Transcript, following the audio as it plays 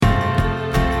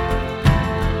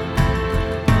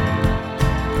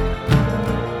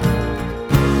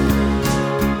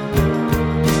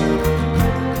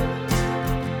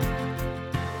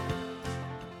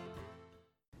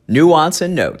Nuance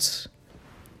Notes,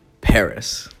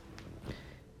 Paris.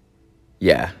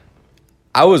 Yeah,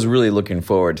 I was really looking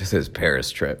forward to this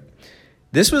Paris trip.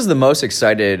 This was the most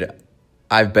excited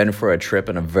I've been for a trip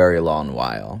in a very long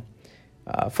while.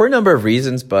 For a number of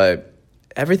reasons, but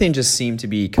everything just seemed to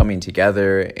be coming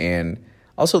together, and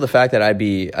also the fact that I'd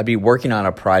be working on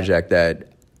a project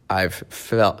that I've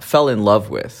fell in love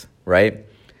with, right?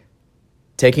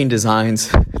 Taking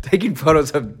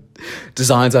photos of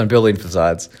designs on building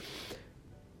facades.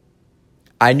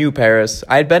 I knew Paris.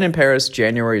 I had been in Paris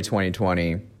January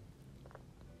 2020,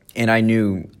 and I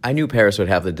knew Paris would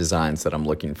have the designs that I'm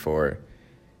looking for.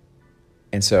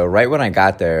 And so right when I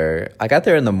got there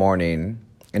in the morning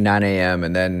at 9 a.m.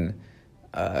 and then,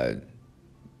 got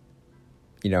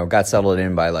settled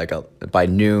in by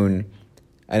noon.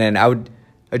 And then I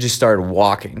just started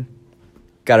walking.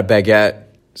 Got a baguette,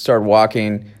 started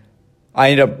walking.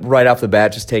 I ended up right off the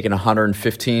bat just taking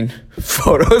 115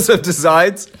 photos of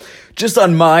designs just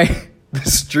on the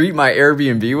street my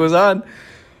Airbnb was on.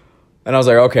 And I was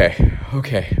like,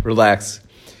 okay, relax.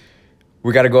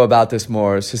 We got to go about this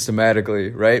more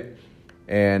systematically, right?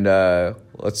 And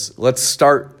let's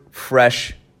start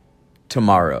fresh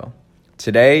tomorrow.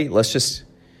 Today, let's just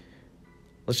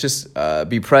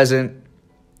be present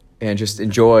and just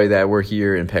enjoy that we're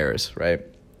here in Paris, right?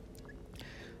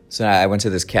 So I went to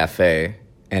this cafe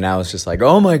and I was just like,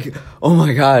 oh my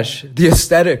gosh, the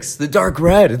aesthetics, the dark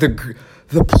red,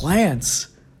 the plants,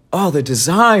 oh, the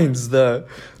designs, the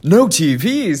no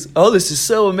TVs. Oh, this is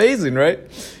so amazing, right?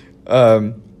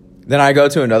 Then I go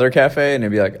to another cafe and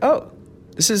it'd be like, oh,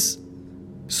 this is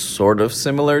sort of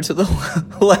similar to the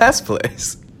last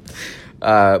place.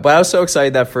 But I was so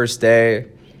excited that first day.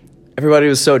 Everybody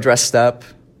was so dressed up.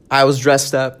 I was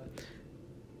dressed up.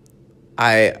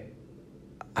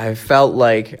 I felt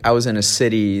like I was in a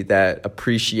city that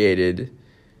appreciated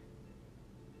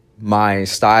my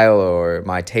style or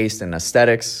my taste in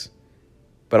aesthetics,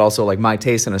 but also like my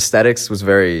taste in aesthetics was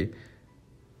very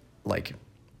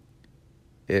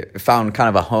it found kind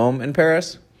of a home in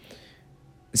Paris.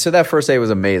 So that first day was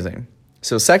amazing.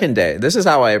 So second day, this is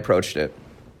how I approached it.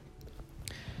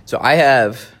 So I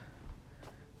have,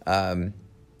 I'd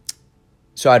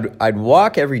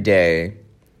walk every day.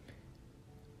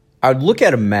 I would look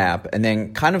at a map and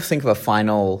then kind of think of a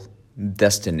final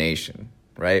destination,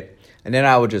 right? And then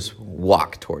I would just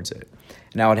walk towards it.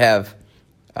 And I would have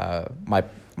my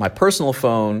personal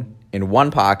phone in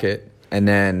one pocket and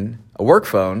then a work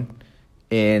phone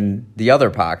in the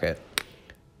other pocket.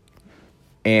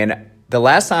 And the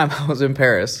last time I was in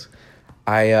Paris,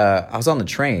 I was on the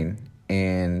train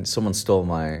and someone stole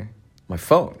my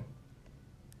phone.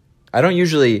 I don't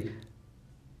usually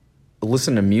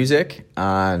listen to music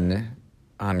on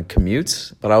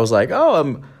commutes, but I was like,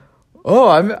 I'm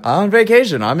on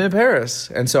vacation. I'm in Paris.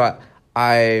 And so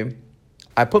I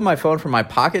put my phone from my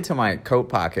pocket to my coat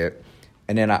pocket,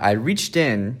 and then I reached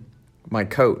in my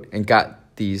coat and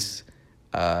got these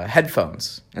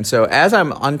headphones. And so as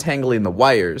I'm untangling the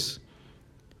wires,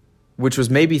 which was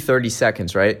maybe 30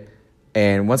 seconds, right?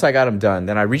 And once I got them done,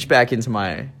 then I reached back into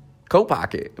my coat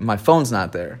pocket and my phone's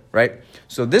not there, right?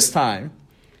 So this time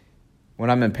when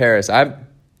I'm in Paris, I'm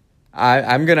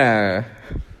gonna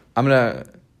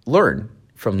learn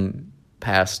from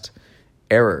past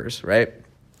errors, right?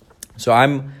 So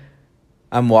I'm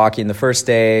walking the first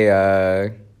day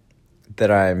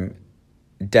that I'm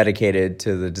dedicated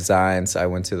to the designs. I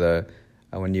went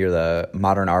near the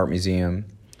Modern Art Museum.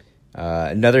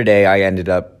 Another day I ended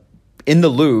up in the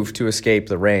Louvre to escape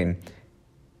the rain.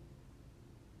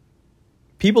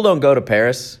 People don't go to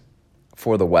Paris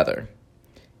for the weather.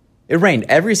 It rained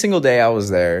every single day I was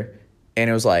there, and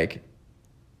it was like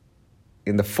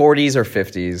in the 40s or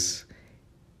 50s.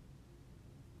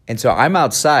 And so I'm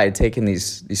outside taking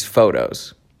these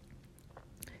photos.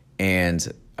 And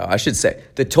I should say,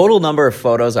 the total number of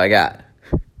photos I got,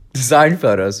 design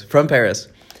photos from Paris,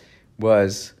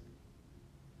 was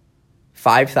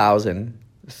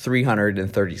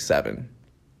 5,337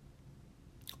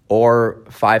 or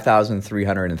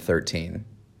 5,313.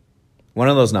 One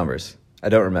of those numbers. I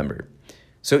don't remember.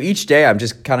 So each day I'm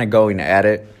just kind of going at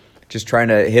it, just trying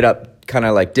to hit up kind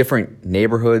of like different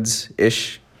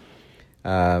neighborhoods-ish.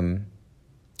 And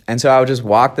so I would just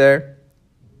walk there.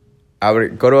 I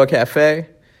would go to a cafe,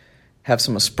 have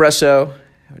some espresso,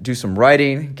 do some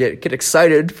writing, get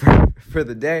excited for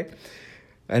the day.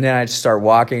 And then I'd start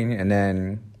walking, and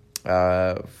then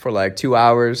for like 2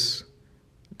 hours,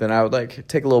 then I would like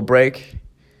take a little break,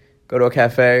 go to a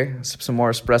cafe, sip some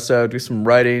more espresso, do some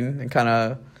writing, and kind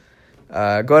of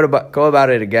go about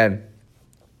it again.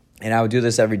 And I would do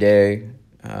this every day,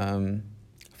 5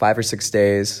 or 6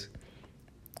 days.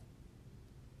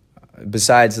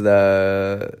 besides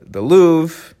the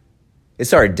Louvre, it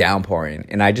started downpouring,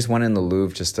 and I just went in the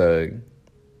Louvre just to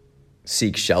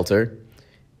seek shelter.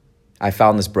 I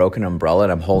found this broken umbrella,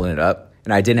 and I'm holding it up,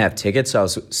 and I didn't have tickets, so I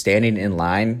was standing in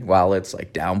line while it's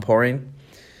like downpouring.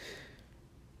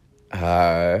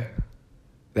 That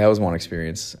was one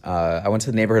experience. I went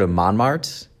to the neighborhood of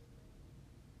Montmartre.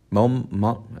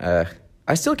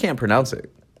 I still can't pronounce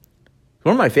it. It's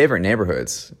one of my favorite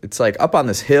neighborhoods. It's like up on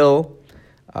this hill.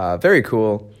 Very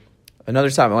cool.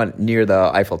 Another time I went near the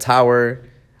Eiffel Tower.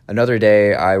 Another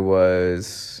day I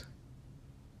was...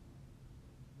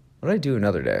 What did I do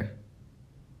another day?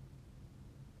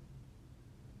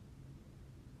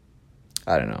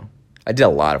 I don't know. I did a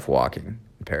lot of walking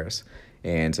in Paris.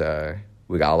 And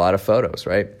we got a lot of photos,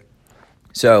 right?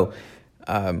 So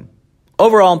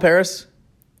overall in Paris,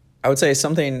 I would say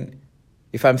something...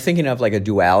 If I'm thinking of like a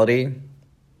duality,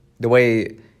 the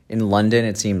way in London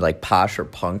it seemed like posh or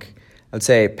punk, I would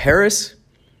say Paris,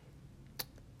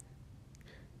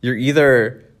 you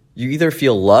either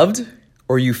feel loved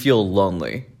or you feel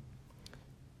lonely.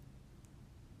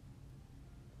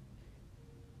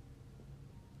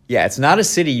 Yeah, it's not a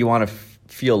city you want to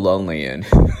feel lonely in.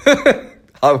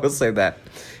 I will say that.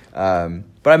 But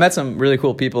I met some really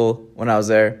cool people when I was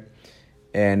there,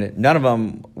 and none of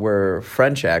them were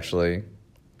French, actually.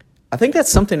 I think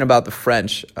that's something about the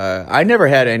French. I never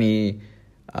had any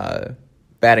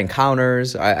bad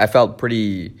encounters. I felt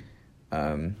pretty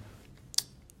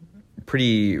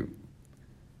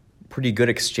good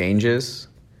exchanges.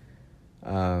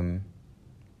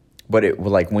 But it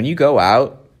like when you go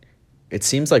out, it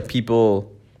seems like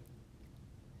people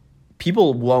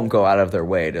won't go out of their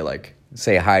way to like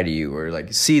say hi to you or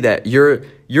like see that you're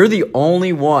the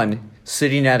only one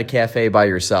sitting at a cafe by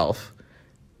yourself.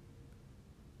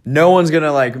 No one's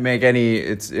gonna like make any.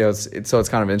 It's so it's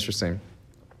kind of interesting.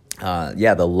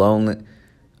 The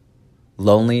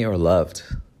lonely or loved.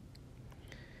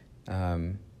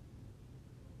 So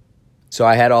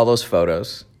I had all those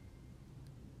photos.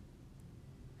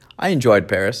 I enjoyed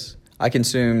Paris. I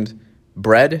consumed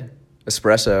bread,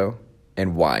 espresso,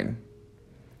 and wine.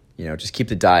 Just keep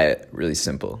the diet really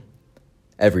simple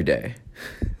every day.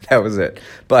 That was it.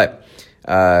 But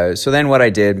so then what I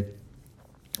did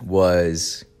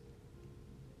was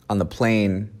on the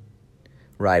plane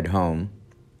ride home,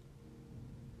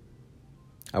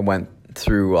 I went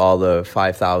through all the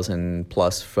 5,000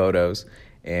 plus photos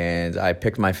and I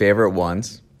picked my favorite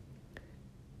ones,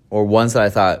 or ones that I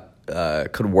thought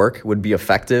could work, would be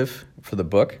effective for the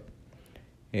book.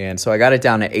 And so I got it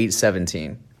down to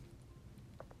 817.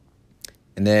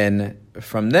 And then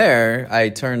from there, I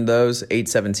turned those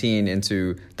 817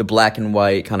 into the black and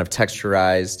white kind of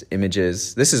texturized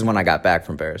images. This is when I got back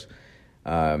from Paris.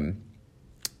 And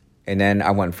then I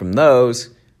went from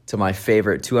those to my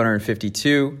favorite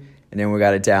 252, and then we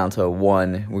got it down to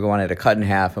 1. We wanted to cut in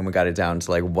half, and we got it down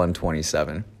to like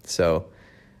 127. So,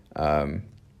 but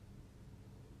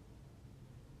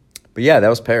yeah, that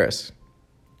was Paris.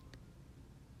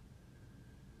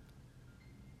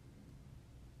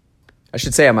 I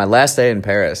should say on my last day in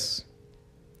Paris,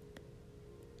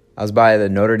 I was by the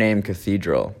Notre Dame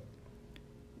Cathedral,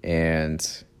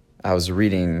 and I was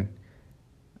reading...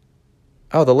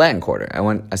 the Latin Quarter.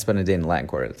 I spent a day in the Latin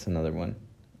Quarter. That's another one.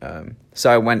 So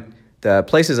I went... The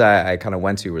places I kind of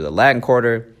went to were the Latin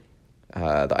Quarter,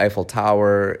 the Eiffel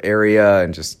Tower area,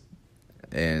 and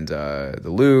the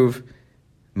Louvre,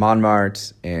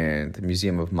 Montmartre, and the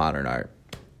Museum of Modern Art.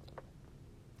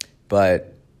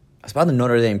 But I was by the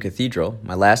Notre Dame Cathedral,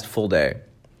 my last full day,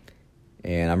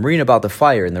 and I'm reading about the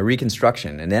fire and the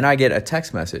reconstruction, and then I get a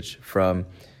text message from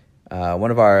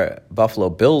one of our Buffalo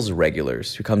Bills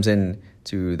regulars who comes in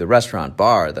to the restaurant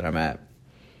bar that I'm at,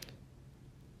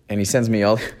 and he sends me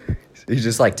he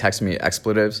just like texts me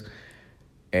expletives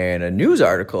and a news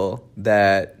article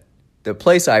that the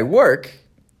place I work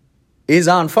is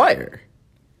on fire,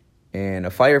 and a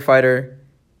firefighter,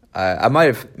 I might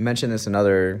have mentioned this in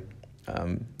other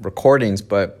recordings,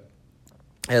 but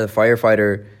the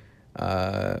firefighter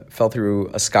fell through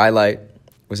a skylight,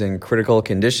 was in critical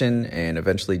condition, and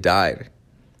eventually died.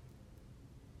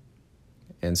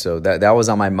 And so that was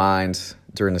on my mind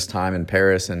during this time in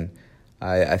Paris, and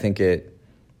I think it,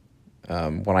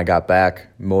 when I got back,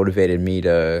 motivated me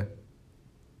to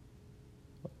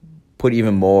put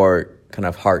even more kind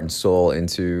of heart and soul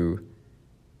into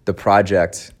the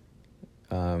project,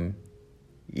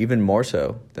 even more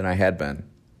so than I had been.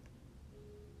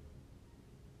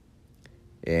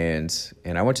 And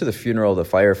I went to the funeral of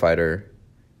the firefighter,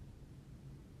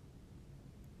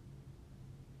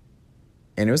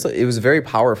 and it was very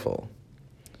powerful.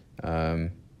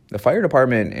 the fire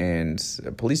department and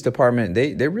police department,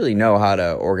 they really know how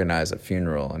to organize a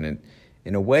funeral, and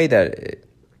in a way that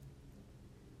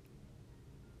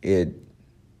it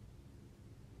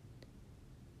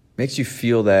makes you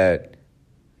feel that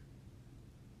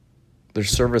their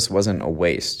service wasn't a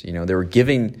waste. You know, they were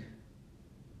giving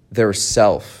their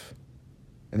self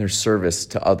and their service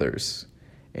to others,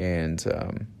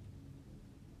 and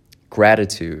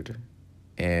gratitude,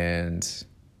 and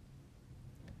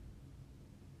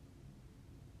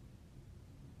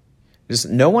just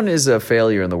no one is a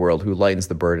failure in the world who lightens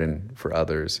the burden for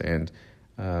others. And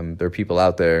there are people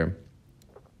out there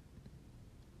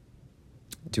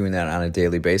doing that on a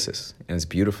daily basis, and it's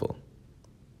beautiful.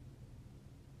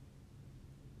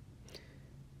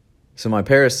 So my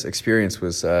Paris experience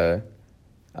was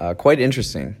quite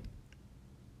interesting.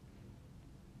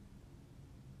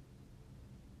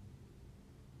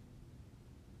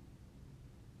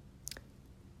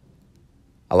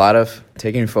 A lot of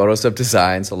taking photos of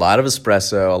designs, a lot of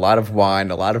espresso, a lot of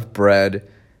wine, a lot of bread,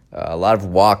 a lot of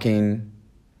walking,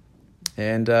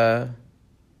 and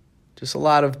just a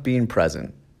lot of being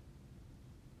present.